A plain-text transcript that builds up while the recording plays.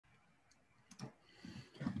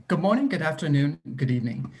Good morning, good afternoon, good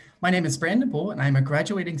evening. My name is Brandon Bull, and I'm a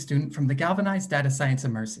graduating student from the Galvanized Data Science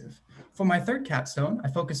Immersive. For my third capstone, I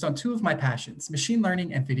focused on two of my passions, machine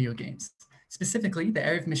learning and video games. Specifically, the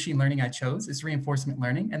area of machine learning I chose is reinforcement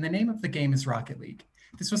learning, and the name of the game is Rocket League.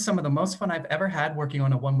 This was some of the most fun I've ever had working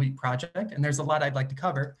on a one-week project, and there's a lot I'd like to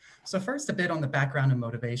cover. So first, a bit on the background and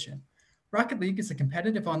motivation. Rocket League is a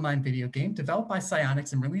competitive online video game developed by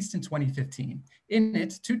Psyonix and released in 2015. In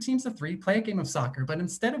it, two teams of three play a game of soccer, but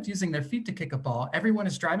instead of using their feet to kick a ball, everyone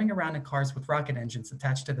is driving around in cars with rocket engines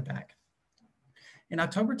attached to the back. In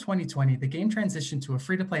October 2020, the game transitioned to a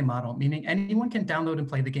free-to-play model, meaning anyone can download and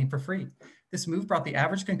play the game for free. This move brought the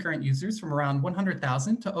average concurrent users from around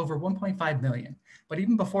 100,000 to over 1.5 million. But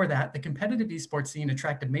even before that, the competitive esports scene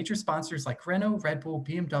attracted major sponsors like Renault, Red Bull,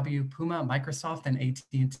 BMW, Puma, Microsoft, and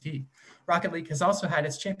AT&T. Rocket League has also had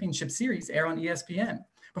its championship series air on ESPN.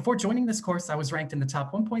 Before joining this course, I was ranked in the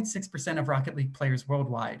top 1.6% of Rocket League players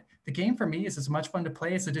worldwide. The game for me is as much fun to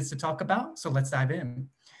play as it is to talk about, so let's dive in.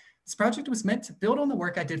 This project was meant to build on the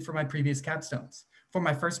work I did for my previous capstones. For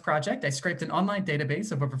my first project, I scraped an online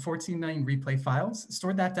database of over 14 million replay files,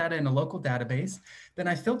 stored that data in a local database, then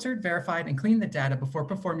I filtered, verified, and cleaned the data before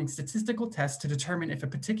performing statistical tests to determine if a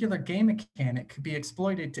particular game mechanic could be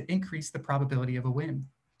exploited to increase the probability of a win.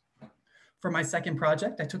 For my second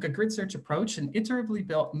project, I took a grid search approach and iteratively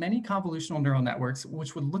built many convolutional neural networks,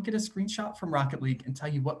 which would look at a screenshot from Rocket League and tell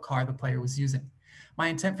you what car the player was using. My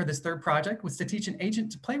intent for this third project was to teach an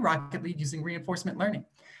agent to play Rocket League using reinforcement learning.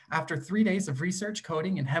 After 3 days of research,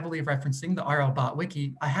 coding, and heavily referencing the RL bot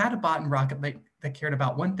wiki, I had a bot in Rocket League that cared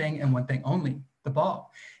about one thing and one thing only: the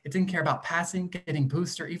ball. It didn't care about passing, getting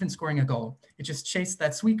boost, or even scoring a goal. It just chased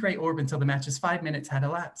that sweet gray orb until the match's 5 minutes had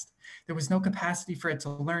elapsed. There was no capacity for it to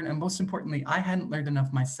learn, and most importantly, I hadn't learned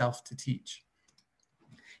enough myself to teach.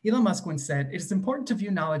 Elon Musk once said, "It is important to view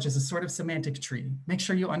knowledge as a sort of semantic tree. Make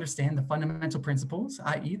sure you understand the fundamental principles,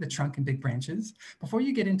 i.e. the trunk and big branches, before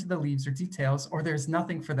you get into the leaves or details, or there's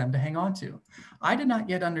nothing for them to hang on to." I did not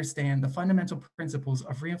yet understand the fundamental principles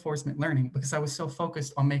of reinforcement learning because I was so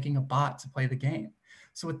focused on making a bot to play the game.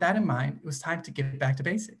 So with that in mind, it was time to get back to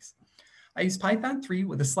basics. I used Python 3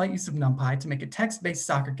 with a slight use of NumPy to make a text-based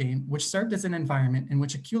soccer game, which served as an environment in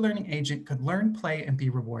which a Q-learning agent could learn, play, and be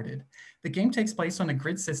rewarded. The game takes place on a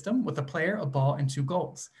grid system with a player, a ball, and two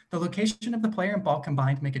goals. The location of the player and ball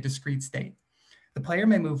combined make a discrete state. The player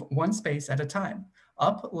may move one space at a time: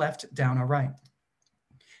 up, left, down, or right.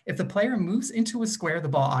 If the player moves into a square the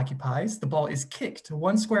ball occupies, the ball is kicked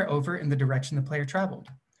one square over in the direction the player traveled.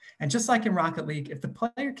 And just like in Rocket League, if the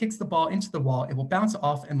player kicks the ball into the wall, it will bounce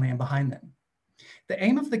off and land behind them. The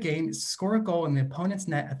aim of the game is to score a goal in the opponent's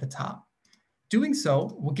net at the top. Doing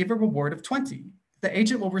so will give a reward of 20. The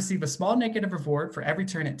agent will receive a small negative reward for every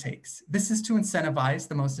turn it takes. This is to incentivize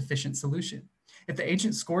the most efficient solution. If the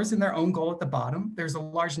agent scores in their own goal at the bottom, there's a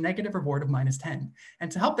large negative reward of -10.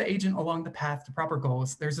 And to help the agent along the path to proper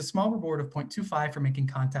goals, there's a small reward of 0.25 for making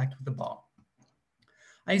contact with the ball.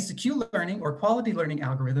 I used a Q-learning or quality learning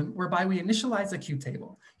algorithm whereby we initialize a Q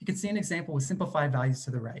table. You can see an example with simplified values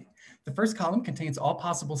to the right. The first column contains all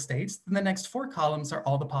possible states, then the next 4 columns are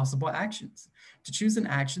all the possible actions. To choose an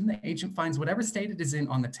action, the agent finds whatever state it is in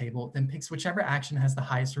on the table, then picks whichever action has the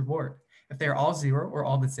highest reward. If they are all 0 or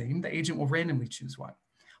all the same, the agent will randomly choose one.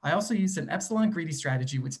 I also used an Epsilon Greedy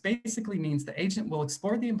strategy, which basically means the agent will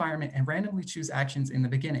explore the environment and randomly choose actions in the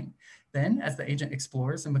beginning. Then, as the agent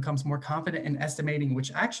explores and becomes more confident in estimating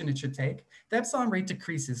which action it should take, the epsilon rate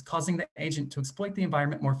decreases, causing the agent to exploit the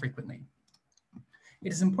environment more frequently.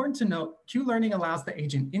 It is important to note, Q-learning allows the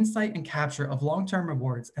agent insight and capture of long-term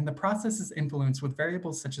rewards, and the process is influenced with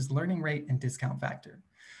variables such as learning rate and discount factor.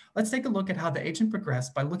 Let's take a look at how the agent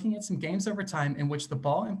progressed by looking at some games over time in which the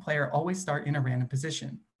ball and player always start in a random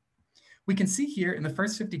position. We can see here in the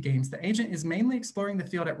first 50 games, the agent is mainly exploring the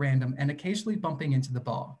field at random and occasionally bumping into the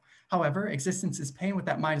ball. However, existence is pain with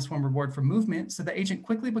that -1 reward for movement, so the agent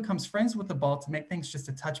quickly becomes friends with the ball to make things just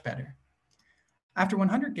a touch better. After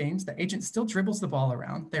 100 games, the agent still dribbles the ball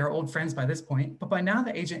around. They are old friends by this point, but by now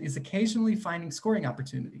the agent is occasionally finding scoring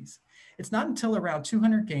opportunities. It's not until around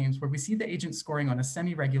 200 games where we see the agent scoring on a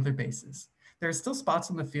semi-regular basis. There are still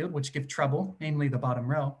spots on the field which give trouble, namely the bottom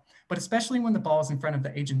row, but especially when the ball is in front of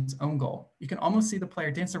the agent's own goal. You can almost see the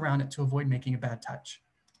player dance around it to avoid making a bad touch.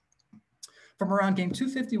 From around game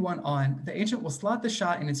 251 on, the agent will slot the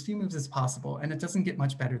shot in as few moves as possible, and it doesn't get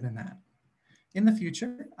much better than that. In the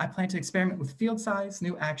future, I plan to experiment with field size,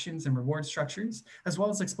 new actions, and reward structures, as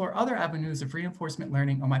well as explore other avenues of reinforcement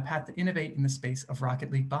learning on my path to innovate in the space of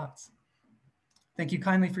Rocket League bots. Thank you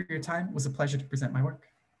kindly for your time. It was a pleasure to present my work.